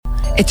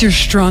It's your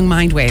strong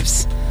mind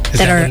waves. Is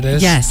that what it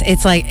is? Yes,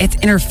 it's like it's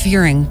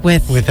interfering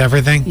with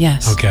everything?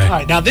 Yes. Okay. All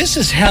right, now this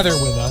is Heather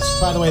with us.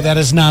 By the way, that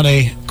is not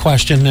a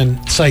question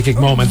and psychic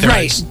moment there. I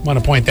Right. just want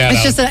to point that out.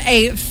 It's just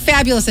a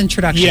fabulous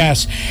introduction.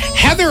 Yes,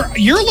 Heather,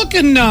 you're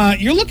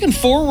looking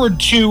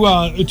forward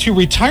to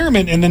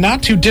retirement in the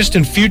not too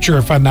distant future,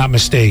 if I'm not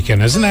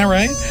mistaken. Isn't that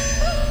right?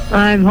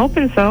 I'm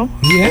hoping so.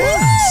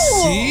 Yeah.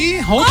 See,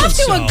 hoping Off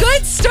to so. a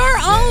good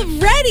start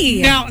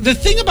already. Now, the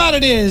thing about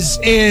it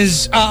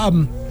is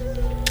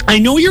I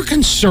know you're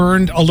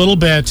concerned a little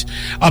bit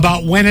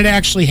about when it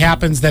actually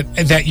happens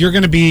that you're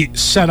going to be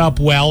set up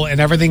well and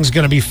everything's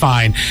going to be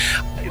fine.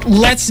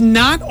 Let's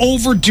not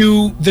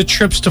overdo the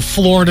trips to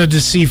Florida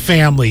to see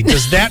family.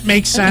 Does that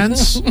make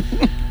sense?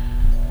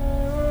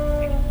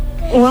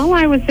 Well,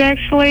 I was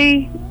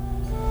actually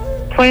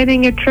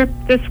planning a trip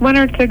this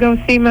winter to go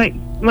see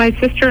my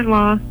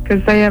sister-in-law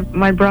because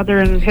my brother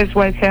and his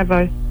wife have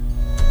a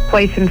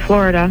place in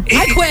Florida.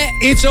 I quit.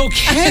 It's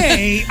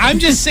okay. I'm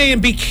just saying,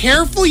 be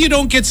careful you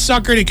don't get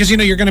suckered in, because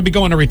you're going to be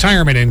going to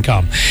retirement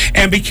income,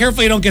 and be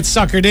careful you don't get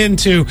suckered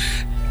into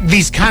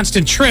these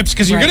constant trips,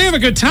 because you're going to have a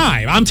good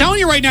time. I'm telling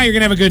you right now, you're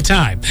going to have a good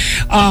time.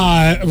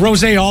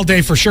 Rosé all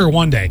day for sure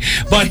one day.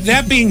 But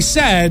that being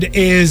said,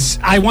 is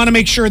I want to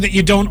make sure that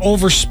you don't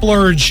over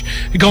splurge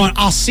going,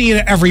 I'll see you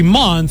every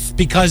month,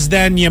 because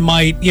then you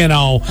might,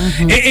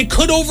 it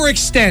could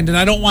overextend, and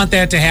I don't want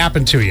that to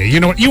happen to you.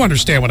 You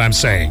understand what I'm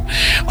saying.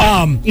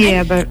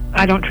 Yeah, but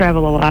I don't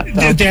travel a lot.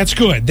 So. That's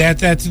good.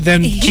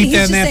 Then keep He's that in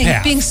just that saying,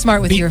 path. being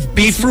smart with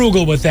be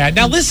frugal with that.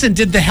 Now listen,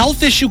 did the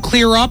health issue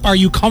clear up? Are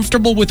you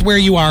comfortable with where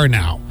you are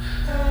now?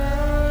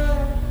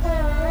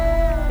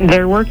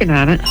 They're working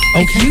on it.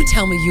 If you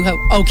tell me you have,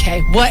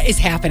 what is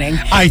happening?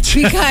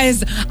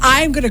 Because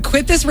I'm going to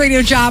quit this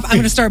radio job. I'm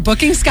going to start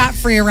booking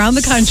scot-free around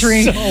the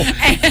country.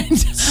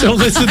 So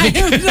listen,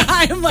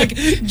 I'm like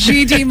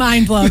GD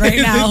mind blown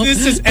right now.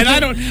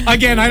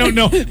 I don't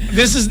know.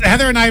 This is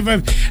Heather and I.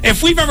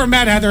 If we've ever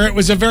met, Heather, it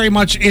was a very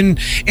much in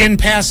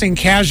passing,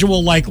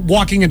 casual, like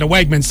walking into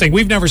Wegmans thing.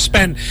 We've never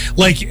spent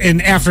like an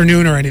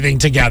afternoon or anything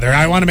together.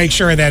 I want to make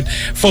sure that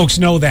folks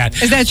know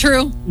that. Is that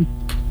true?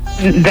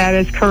 That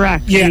is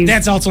correct. Yeah,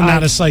 that's also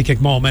not a psychic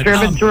moment.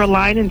 Driven through a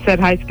line and said,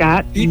 hi,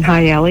 Scott, and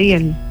hi, Ellie,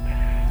 and...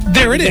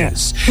 There it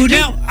is.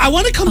 Now, I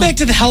want to come back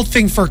to the health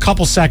thing for a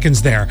couple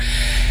seconds there.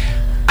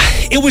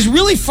 It was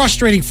really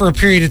frustrating for a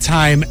period of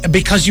time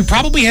because you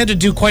probably had to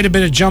do quite a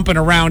bit of jumping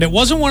around. It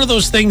wasn't one of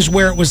those things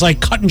where it was like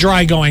cut and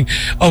dry going,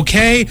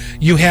 okay,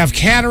 you have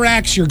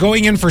cataracts, you're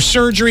going in for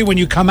surgery. When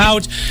you come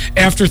out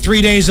after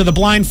 3 days of the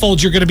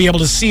blindfold, you're going to be able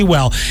to see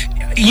well.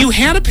 You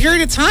had a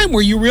period of time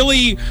where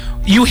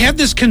you had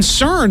this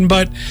concern,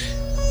 but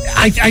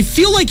I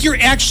feel like you're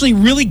actually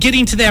really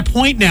getting to that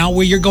point now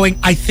where you're going,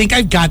 I think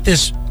I've got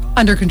this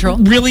under control,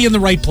 really in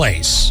the right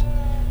place.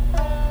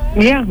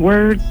 Yeah,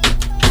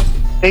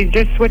 they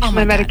just switched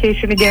my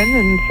medication again,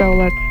 and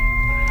so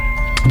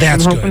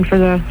that's I'm hoping good. for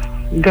the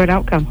good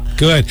outcome.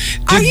 Good.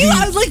 Do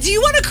you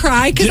want to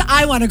cry? Because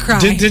I want to cry.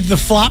 Did the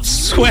flop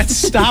sweats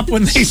stop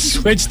when they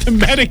switched the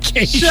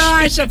medication?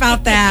 Shush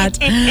about that.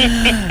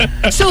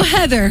 So,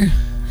 Heather,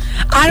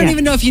 I don't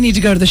even know if you need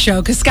to go to the show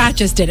because Scott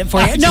just did it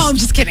for you. I'm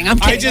just kidding.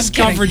 I just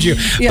covered you.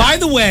 Yeah. By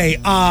the way,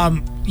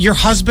 your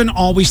husband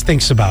always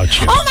thinks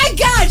about you. Oh, my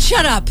God.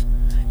 Shut up.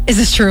 Is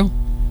this true?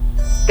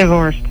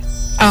 Divorced.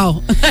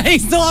 Oh, he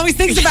still always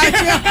thinks about you.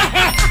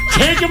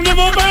 Take him to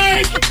the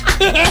bank.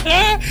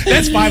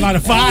 That's 5 out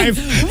of 5.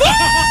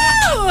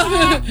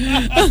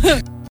 Woo!